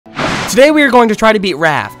Today we are going to try to beat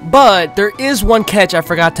Raft, but there is one catch I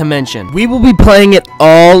forgot to mention. We will be playing it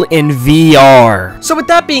all in VR. So with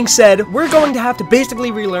that being said, we're going to have to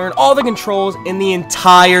basically relearn all the controls in the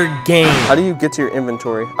entire game. How do you get to your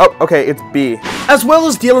inventory? Oh, okay, it's B. As well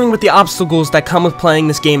as dealing with the obstacles that come with playing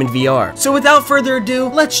this game in VR. So without further ado,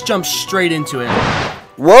 let's jump straight into it.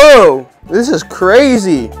 Whoa, this is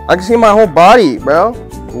crazy. I can see my whole body, bro.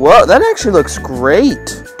 Whoa, that actually looks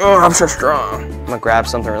great. Oh, I'm so strong. I'm gonna grab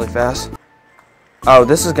something really fast. Oh,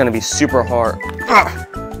 this is gonna be super hard.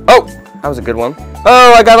 Oh, that was a good one.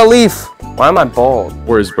 Oh, I got a leaf. Why am I bald?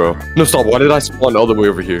 Where is bro? No, stop. Why did I spawn all the way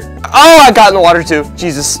over here? Oh, I got in the water too.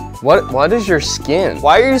 Jesus. What is your skin?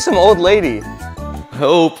 Why are you some old lady?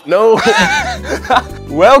 Help. No.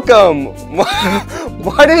 Welcome.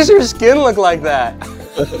 Why does your skin look like that?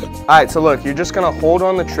 Alright, so look, you're just gonna hold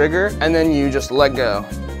on the trigger and then you just let go.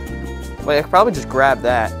 Wait, I could probably just grab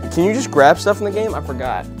that. Can you just grab stuff in the game? I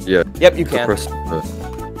forgot. Yeah. Yep, you can.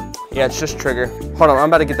 Yeah, it's just trigger. Hold on, I'm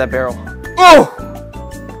about to get that barrel. Oh!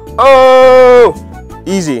 Oh!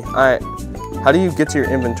 Easy. Alright. How do you get to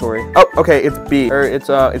your inventory? Oh, okay, it's B. Or it's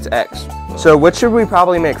X. So what should we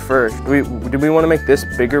probably make first? Do we want to make this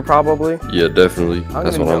bigger probably? Yeah, definitely.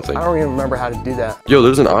 That's what I'm thinking. I don't even remember how to do that. Yo,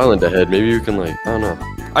 there's an island ahead. Maybe you can like, I don't know.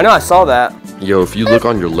 I know, I saw that. Yo, if you look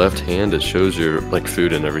on your left hand, it shows your like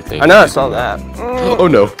food and everything. I know, I saw that. Oh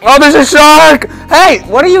no. Oh, there's a shark! Hey,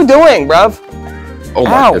 what are you doing, bruv? Oh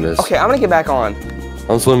my goodness. Okay, I'm gonna get back on.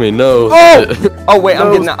 I'm swimming. No. Oh! Oh wait, no.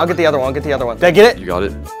 I'm getting that. I'll get the other one. I'll get the other one. Did I get it? You got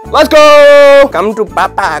it. Let's go! Come to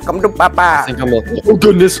Papa. Come to Papa. I think I'm a. Oh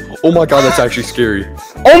goodness. Oh my god, that's actually scary.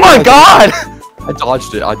 Oh my god! I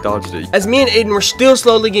dodged it. I dodged it. As me and Aiden were still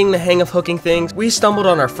slowly getting the hang of hooking things, we stumbled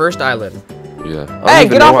on our first island. Yeah. Hey,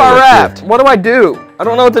 get off our raft. What do? I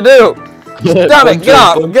don't know what to do. Stop it. Get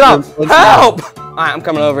off. Get off. Help! Alright, I'm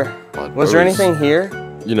coming over. Was there anything here?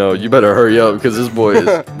 You know, you better hurry up because this boy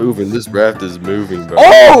is moving. This raft is moving, bro.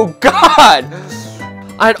 Oh god!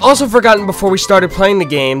 I had also forgotten before we started playing the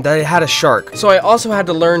game that it had a shark, so I also had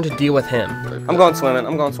to learn to deal with him. I'm going swimming.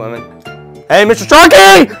 I'm going swimming. Hey, Mr.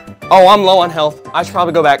 Sharky! Oh, I'm low on health. I should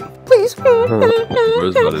probably go back. Please.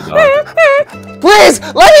 Bro's about to die. Please,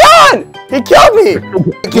 let me on! He killed me!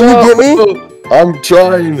 Can you get me? I'm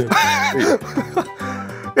trying.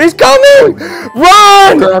 He's coming!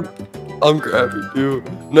 Run! I'm grabbing you.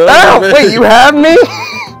 No. Ow, wait, you have me?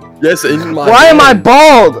 Yes, in my Why hand. am I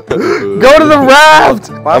bald? Go to the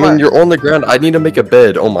raft! I mean, you're on the ground. I need to make a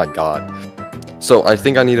bed. Oh my god. So I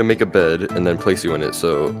think I need to make a bed and then place you in it.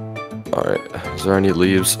 So, all right. Is there any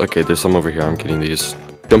leaves? Okay, there's some over here. I'm getting these.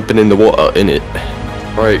 Dumping in the water in it.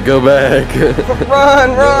 All right, go back.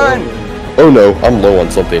 Run, run! Oh no, I'm low on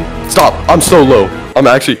something. Stop! I'm so low. I'm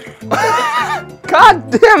actually.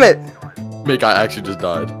 God damn it! Mick, I actually just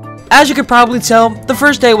died. As you could probably tell, the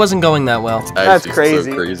first day wasn't going that well. That's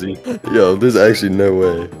crazy. So crazy. Yo, there's actually no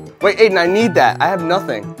way. Wait, Aiden, I need that. I have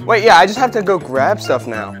nothing. Wait, yeah, I just have to go grab stuff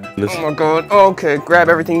now. Oh my god. Okay, grab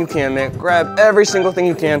everything you can, man. Grab every single thing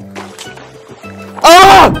you can.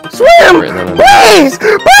 Ah! Swim! Please!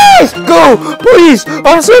 Please! Go! Please!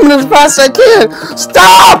 I'm swimming as fast as I can!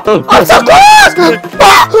 Stop! I'm so close!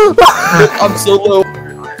 I'm so low.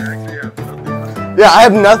 Yeah, I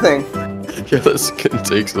have nothing. Yeah, this can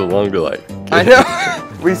take so long to like. I know.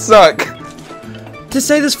 We suck. To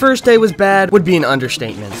say this first day was bad would be an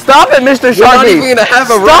understatement. Stop it, Mr. Sharky! We're not even gonna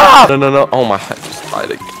have a Stop! No, no, no. Oh my head just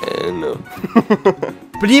died again.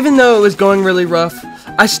 But even though it was going really rough,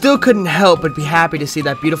 I still couldn't help but be happy to see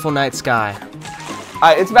that beautiful night sky.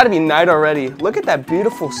 It's about to be night already. Look at that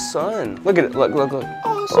beautiful sun. Look at it. Look, look, look.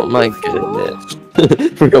 Oh, so my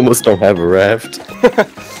goodness. We almost don't have a raft.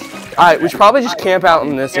 Alright, we should probably just camp out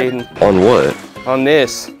on this, Aiden. On what? On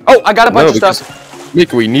this. Oh, I got a bunch of stuff.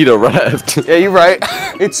 Mick, we need a raft. Yeah, you're right.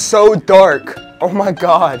 It's so dark. Oh my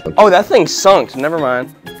god. Oh, that thing sunk. Never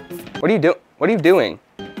mind. What are you doing? What are you doing?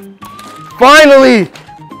 Finally!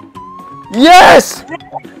 Yes!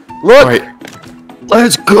 Look! Right.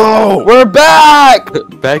 Let's go! We're back!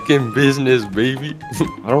 Back in business, baby.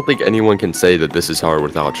 I don't think anyone can say that this is hard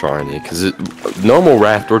without trying it, because normal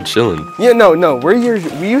raft, we're chilling. Yeah, no,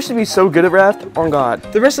 we used to be so good at Raft. Oh god.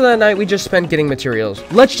 The rest of that night we just spent getting materials.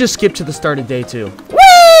 Let's just skip to the start of day 2. Whee!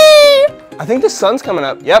 I think the sun's coming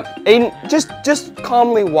up. Yep. Aiden, just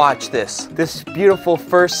calmly watch this. This beautiful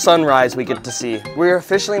first sunrise we get to see. We're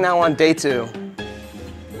officially now on day 2.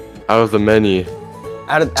 Out of the many.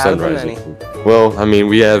 Out of the many. Well, I mean,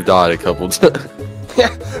 we have died a couple times.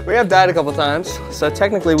 Yeah, we have died a couple times, so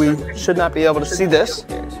technically we should not be able to see this.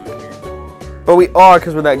 But we are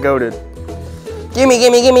because we're that goated. Gimme,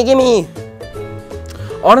 gimme, gimme, gimme!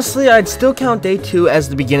 Honestly, I'd still count day 2 as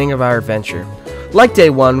the beginning of our adventure. Like day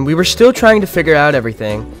 1, we were still trying to figure out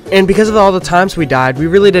everything, and because of all the times we died, we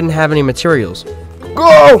really didn't have any materials.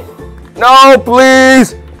 Go! No,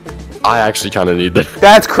 please! I actually kind of need that.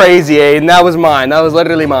 That's crazy, Aiden. That was mine. That was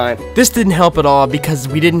literally mine. This didn't help at all because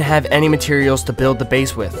we didn't have any materials to build the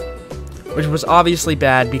base with, which was obviously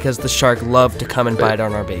bad because the shark loved to come and bite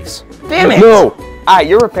on our base. Damn it! No! Alright,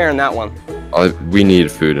 you're repairing that one. We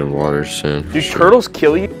need food and water soon. Do turtles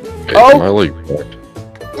kill you? Hey, Oh! my leg worked.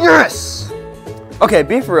 Yes! Okay,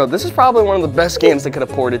 be for real. This is probably one of the best games that could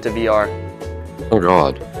have ported to VR. Oh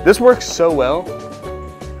god. This works so well.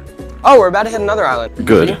 Oh, we're about to hit another island.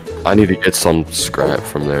 Good. See? I need to get some scrap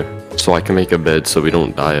from there so I can make a bed so we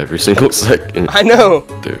don't die every single second. I know.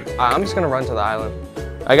 Dude. I'm just gonna run to the island.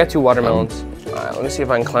 I got 2 watermelons. Alright, let me see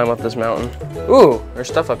if I can climb up this mountain. Ooh, there's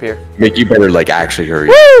stuff up here. Mick, you better like actually hurry.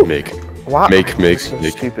 Woo! Mick. Wow. Mick. So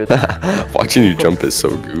stupid. Watching you jump is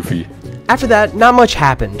so goofy. After that, not much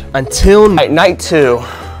happened until Night 2.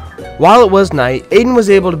 While it was night, Aiden was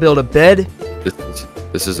able to build a bed.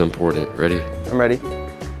 This is important. Ready? I'm ready.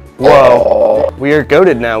 Whoa. We are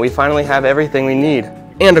goated now. We finally have everything we need.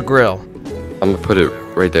 And a grill. I'm gonna put it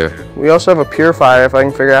right there. We also have a purifier if I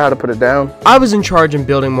can figure out how to put it down. I was in charge in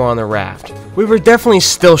building more on the raft. We were definitely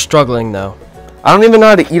still struggling though. I don't even know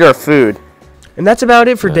how to eat our food. And that's about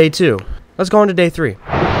it for day 2. Let's go on to day 3.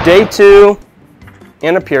 Day 2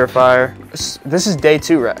 and a purifier. This is day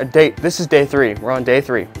 2, right? This is day 3. We're on day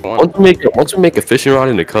 3. Once we make a fishing rod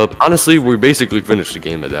in a cup, honestly, we basically finished the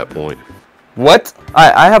game at that point. What?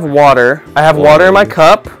 I have water. I have water in my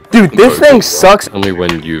cup. Dude, this thing sucks. Only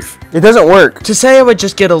when you've... It doesn't work. To say I would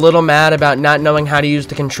just get a little mad about not knowing how to use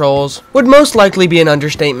the controls would most likely be an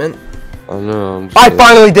understatement. Oh no, I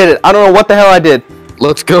finally did it. I don't know what the hell I did.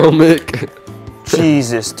 Let's go, Mick.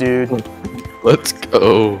 Jesus, dude. Let's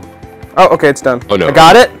go. Oh, okay, it's done. Oh, no. I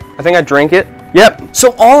got it. I think I drank it. Yep.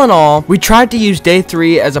 So all in all, we tried to use day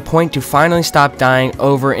 3 as a point to finally stop dying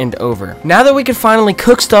over and over. Now that we could finally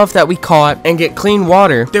cook stuff that we caught and get clean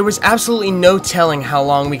water, there was absolutely no telling how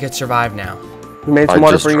long we could survive now. You made some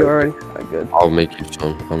water for you already? Alright, good. I'll make you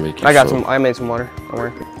some. I got some. I made some water. Don't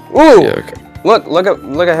worry. Ooh! Yeah, okay.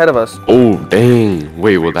 Look ahead of us. Oh, dang.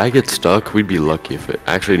 Wait, will that get stuck? We'd be lucky if it...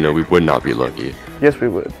 Actually, no, we would not be lucky. Yes, we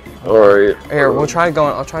would. Alright. Here, I'll try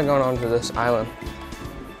going onto this island.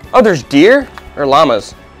 Oh, there's deer? Or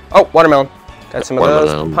llamas. Oh, watermelon. Got some of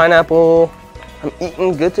those. Pineapple. I'm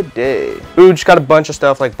eating good today. Ooh, just got a bunch of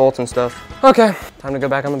stuff like bolts and stuff. Okay, time to go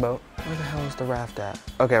back on the boat. Where the hell is the raft at?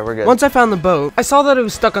 Okay, we're good. Once I found the boat, I saw that it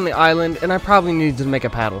was stuck on the island and I probably needed to make a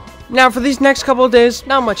paddle. Now for these next couple of days,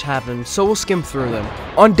 not much happened, so we'll skim through them.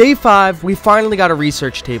 On day 5, we finally got a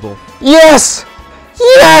research table. Yes!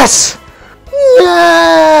 Yes!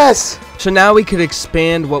 Yes! So now we could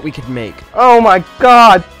expand what we could make. Oh my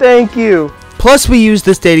god, thank you! Plus we used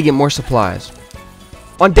this day to get more supplies.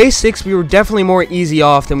 On day 6, we were definitely more easy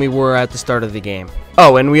off than we were at the start of the game.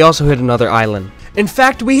 Oh, and we also hit another island. In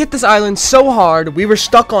fact, we hit this island so hard, we were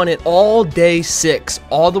stuck on it all day 6,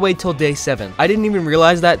 all the way till day 7. I didn't even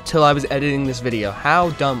realize that till I was editing this video.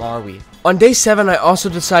 How dumb are we? On day 7, I also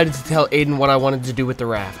decided to tell Aiden what I wanted to do with the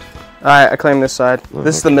raft. Alright, I claim this side.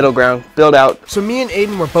 This is the middle ground. Build out. So me and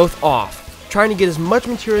Aiden were both off, trying to get as much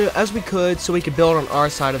material as we could so we could build on our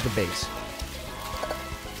side of the base.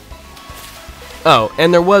 Oh,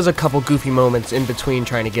 and there was a couple goofy moments in between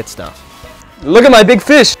trying to get stuff. Look at my big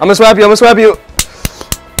fish! I'm gonna swap you, I'm gonna swap you!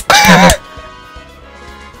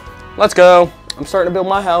 Let's go. I'm starting to build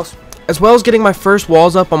my house. As well as getting my first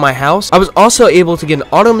walls up on my house, I was also able to get an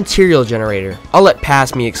auto material generator. I'll let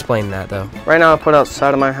past me explain that though. Right now I put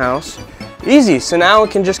outside of my house. Easy, so now I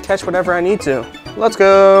can just catch whatever I need to. Let's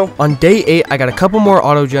go. On day 8, I got a couple more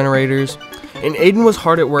auto generators, and Aiden was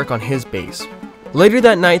hard at work on his base. Later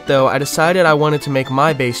that night though, I decided I wanted to make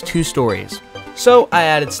my base 2 stories. So I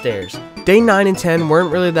added stairs. Day 9 and 10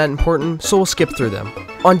 weren't really that important, so we'll skip through them.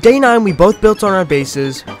 On day 9, we both built on our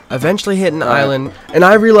bases, eventually hit an island, and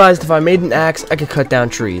I realized if I made an axe, I could cut down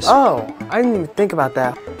trees. Oh, I didn't even think about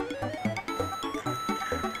that.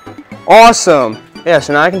 Awesome. Yeah,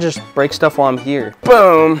 so now I can just break stuff while I'm here.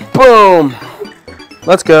 Boom, boom.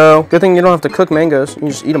 Let's go. Good thing you don't have to cook mangoes. You can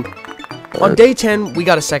just eat them. On day 10, we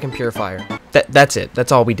got a second purifier. That's it.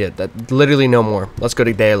 That's all we did. Literally no more. Let's go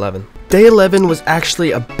to day 11. Day 11 was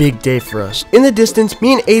actually a big day for us. In the distance,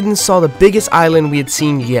 me and Aiden saw the biggest island we had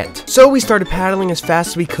seen yet. So we started paddling as fast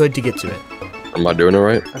as we could to get to it. Am I doing it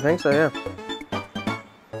right? I think so, yeah.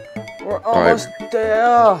 We're almost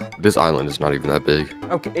there. This island is not even that big.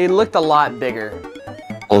 Okay, it looked a lot bigger.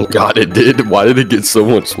 Oh god, it did. Why did it get so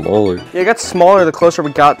much smaller? Yeah, it got smaller the closer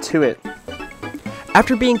we got to it.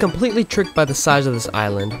 After being completely tricked by the size of this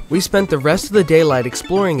island, we spent the rest of the daylight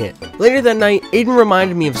exploring it. Later that night, Aiden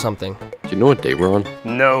reminded me of something. Do you know what day we're on?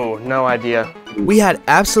 No idea. We had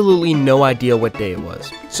absolutely no idea what day it was,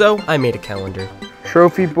 so I made a calendar.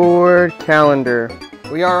 Trophy board, calendar.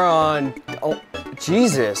 We are on, oh,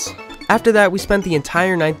 Jesus. After that, we spent the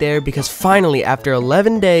entire night there because finally, after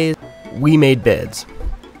 11 days, we made beds.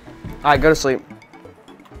 All right, go to sleep.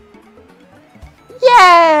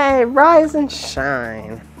 Yay! Rise and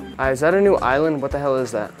shine. Is that a new island? What the hell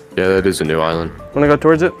is that? Yeah, that is a new island. Wanna go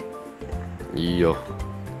towards it? Yo.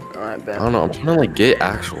 Alright, I bet. don't know, I'm trying to like get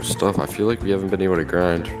actual stuff. I feel like we haven't been able to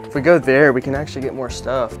grind. If we go there, we can actually get more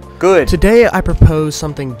stuff. Good. Today, I propose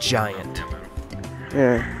something giant.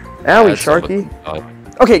 Yeah. Owie, That's Sharky. something-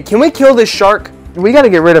 Okay, can we kill this shark? We gotta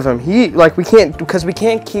get rid of him. We can't, because we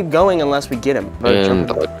can't keep going unless we get him.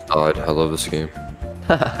 And I died. I love this game.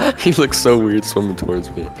 He looks so weird swimming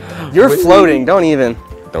towards me. You're floating, don't even.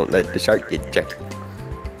 Don't let the shark get you.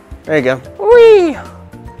 There you go. Whee!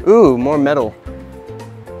 Ooh, more metal.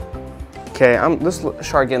 Okay, this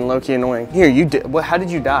shark getting low-key annoying. Here, you did. How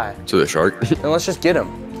did you die? To the shark? Then let's just get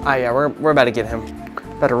him. Ah, yeah, we're about to get him.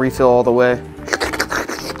 About to refill all the way.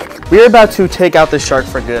 We're about to take out this shark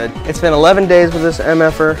for good. It's been 11 days with this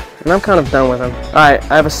MFer, and I'm kind of done with him. All right,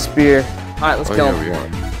 I have a spear. All right, let's kill him. We are.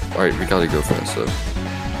 All right, we gotta go fast though.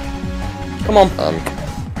 Come on. Um.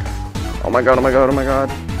 Oh my god, oh my god, oh my god.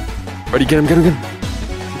 Ready, get him.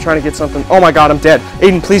 I'm trying to get something. Oh my god, I'm dead.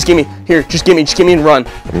 Aiden, please get me. Here, just get me and run.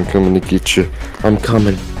 I'm coming to get you. I'm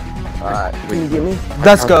coming. Alright, can you get me?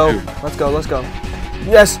 Let's go. Let's go.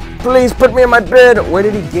 Yes, please put me in my bed. Where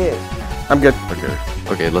did he get? I'm good.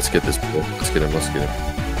 Okay, let's get this boy. Let's get him.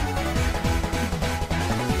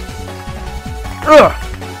 Ugh.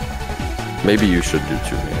 Maybe you should do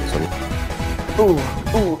 2 hands. Ooh.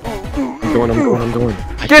 I'm going.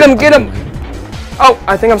 Get him. Oh,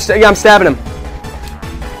 I think I'm stabbing him.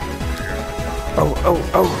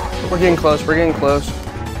 Oh. We're getting close.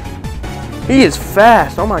 He is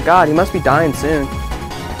fast. Oh my god, he must be dying soon.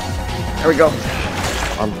 There we go.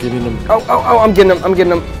 I'm getting him. Oh, I'm getting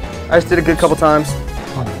him. I just did a good couple times.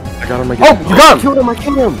 I got him. Oh, you got him. I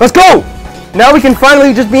killed him. Let's go. Now we can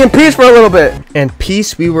finally just be in peace for a little bit. And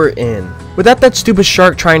peace we were in. Without that stupid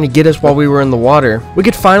shark trying to get us while we were in the water, we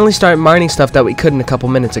could finally start mining stuff that we couldn't a couple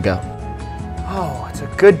minutes ago. Oh, it's a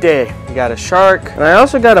good day. We got a shark, and I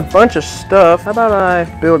also got a bunch of stuff. How about I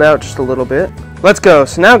build out just a little bit? Let's go.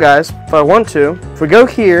 So now, guys, if I want to, if we go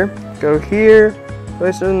here,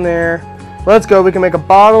 place it in there. Let's go. We can make a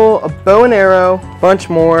bottle, a bow and arrow, bunch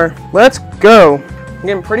more. Let's go. I'm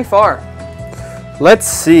getting pretty far. Let's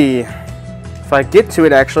see if I get to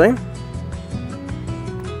it, actually.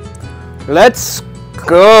 Let's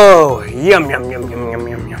go. Yum. I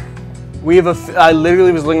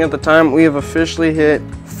literally was looking at the time. We have officially hit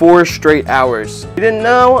 4 straight hours. You didn't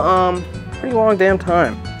know? Pretty long damn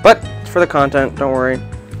time. But it's for the content, don't worry.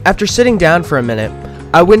 After sitting down for a minute,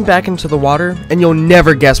 I went back into the water, and you'll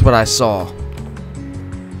never guess what I saw.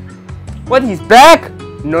 What, he's back?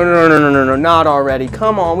 No, not already.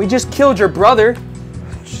 Come on, we just killed your brother.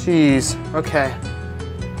 Jeez, okay.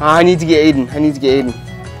 I need to get Aiden.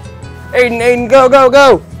 Aiden,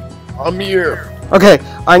 go. I'm here. Okay,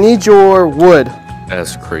 I need your wood.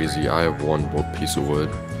 That's crazy. I have 1 piece of wood.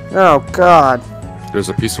 Oh, God. There's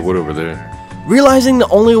a piece of wood over there. Realizing the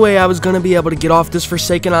only way I was going to be able to get off this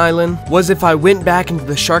forsaken island was if I went back into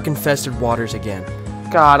the shark-infested waters again.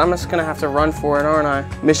 God, I'm just gonna have to run for it, aren't I?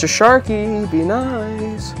 Mr. Sharky, be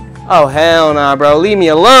nice. Oh, hell nah, bro. Leave me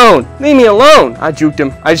alone. I juked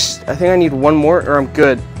him. I think I need 1 more or I'm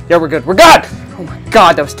good. Yeah, we're good. Oh my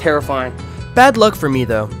God, that was terrifying. Bad luck for me,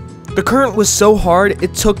 though. The current was so hard,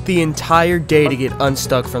 it took the entire day to get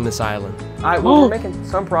unstuck from this island. Alright, well, we're making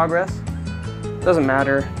some progress. Doesn't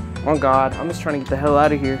matter. Oh God, I'm just trying to get the hell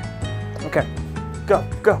out of here. Okay, go.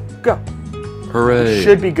 Hooray.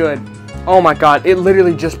 Should be good. Oh my God, it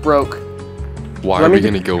literally just broke. Why are we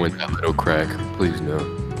gonna go in that little crack? Please no.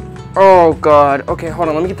 Oh God. Okay, hold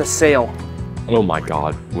on. Let me get the sail. Oh my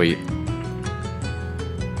God. Wait.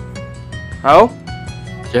 Oh?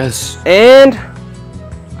 Yes. And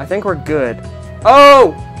I think we're good.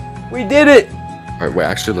 Oh! We did it! Alright, wait,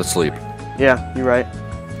 actually, let's sleep. Yeah, you're right.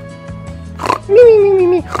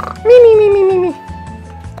 Me.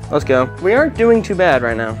 Let's go. We aren't doing too bad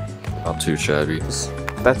right now. Not too shabby.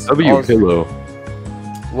 That's W pillow.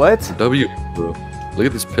 What? W pillow. Look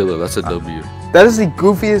at this pillow. That's a W. That is the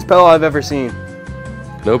goofiest pillow I've ever seen.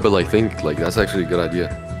 No, but that's actually a good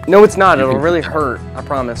idea. No, it's not. It'll really hurt. I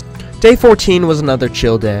promise. Day 14 was another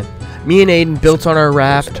chill day. Me and Aiden built on our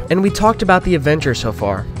raft, and we talked about the adventure so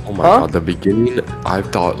far. Oh my God, the beginning, I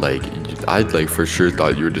thought like for sure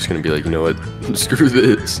thought you were just gonna be like, you know what, screw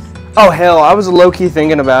this. Oh hell, I was low-key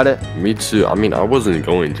thinking about it. Me too. I mean, I wasn't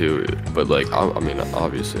going to, but like, I mean,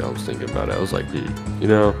 obviously I was thinking about it. I was like, you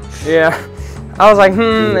know. Yeah. I was like,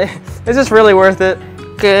 is this really worth it?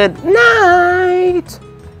 Good night.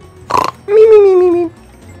 Me.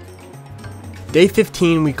 Day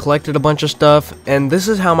 15, we collected a bunch of stuff, and this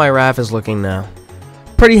is how my raft is looking now.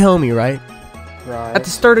 Pretty homey, right? Right. At the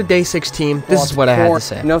start of day 16, this is what I had to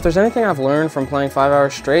say. You know, if there's anything I've learned from playing 5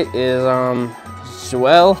 hours straight is,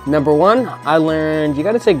 well, number one, I learned you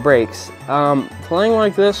gotta take breaks. Playing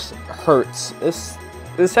like this hurts.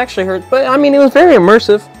 This actually hurts, but I mean, it was very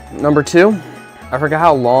immersive. Number two, I forgot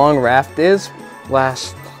how long Raft is.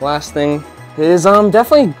 Last thing is,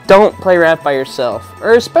 definitely don't play Raft by yourself,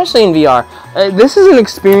 or especially in VR. This is an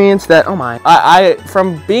experience that, oh my,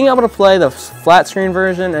 from being able to play the flat screen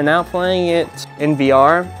version and now playing it in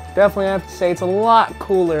VR, definitely have to say it's a lot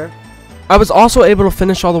cooler. I was also able to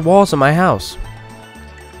finish all the walls in my house.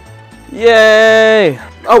 Yay!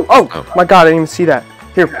 Oh my god, I didn't even see that.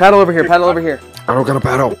 Here, paddle over here, paddle over here. I don't got a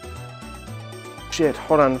paddle. Shit,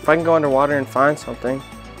 hold on. If I can go underwater and find something.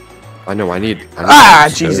 I know, I need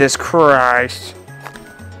Jesus Christ.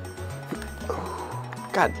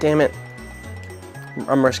 God damn it.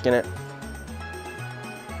 I'm risking it.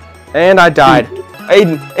 And I died.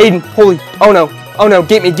 Aiden, holy, oh no,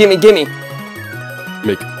 get me.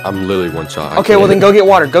 Mick, I'm literally one shot. Okay, well then go get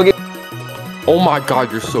water, go get. Oh my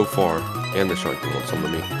god, you're so far. And the shark wants some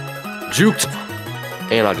of me. Juked!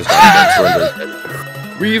 And I just got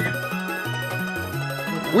surrendered.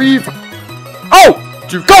 Weave! Oh!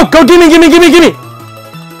 Juke. Go, gimme!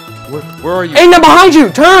 Where are you? Aiden, I'm behind you!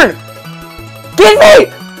 Turn! Get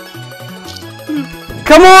me!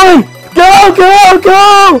 Come on!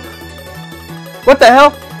 Go! What the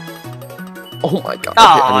hell? Oh my god.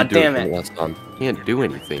 Aw, damn it. Last time. Can't do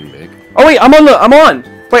anything, Mick. Oh wait, I'm on!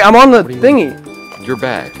 Wait, I'm on the thingy. You're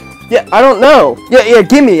back. Yeah, I don't know. Yeah,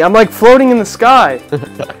 gimme. I'm like floating in the sky.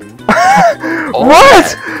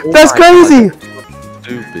 What? That's crazy.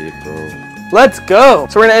 Stupid, bro. Let's go.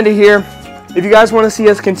 So we're gonna end it here. If you guys want to see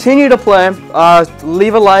us continue to play,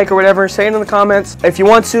 leave a like or whatever. Say it in the comments. If you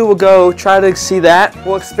want to, we'll go try to see that.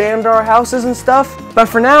 We'll expand our houses and stuff. But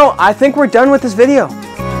for now, I think we're done with this video.